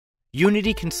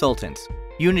Unity Consultants,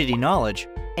 Unity Knowledge,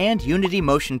 and Unity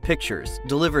Motion Pictures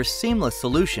deliver seamless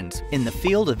solutions in the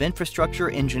field of infrastructure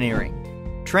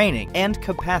engineering, training, and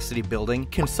capacity building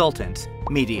consultants,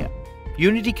 media.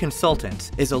 Unity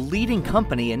Consultants is a leading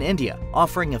company in India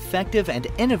offering effective and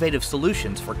innovative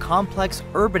solutions for complex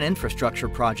urban infrastructure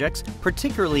projects,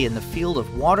 particularly in the field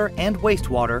of water and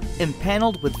wastewater,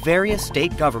 impaneled with various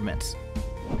state governments.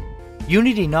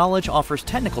 Unity Knowledge offers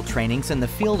technical trainings in the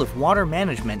field of water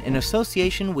management in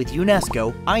association with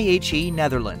UNESCO IHE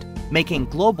Netherlands, making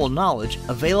global knowledge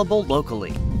available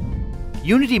locally.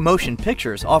 Unity Motion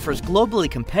Pictures offers globally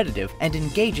competitive and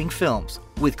engaging films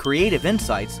with creative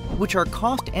insights which are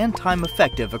cost and time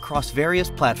effective across various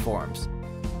platforms.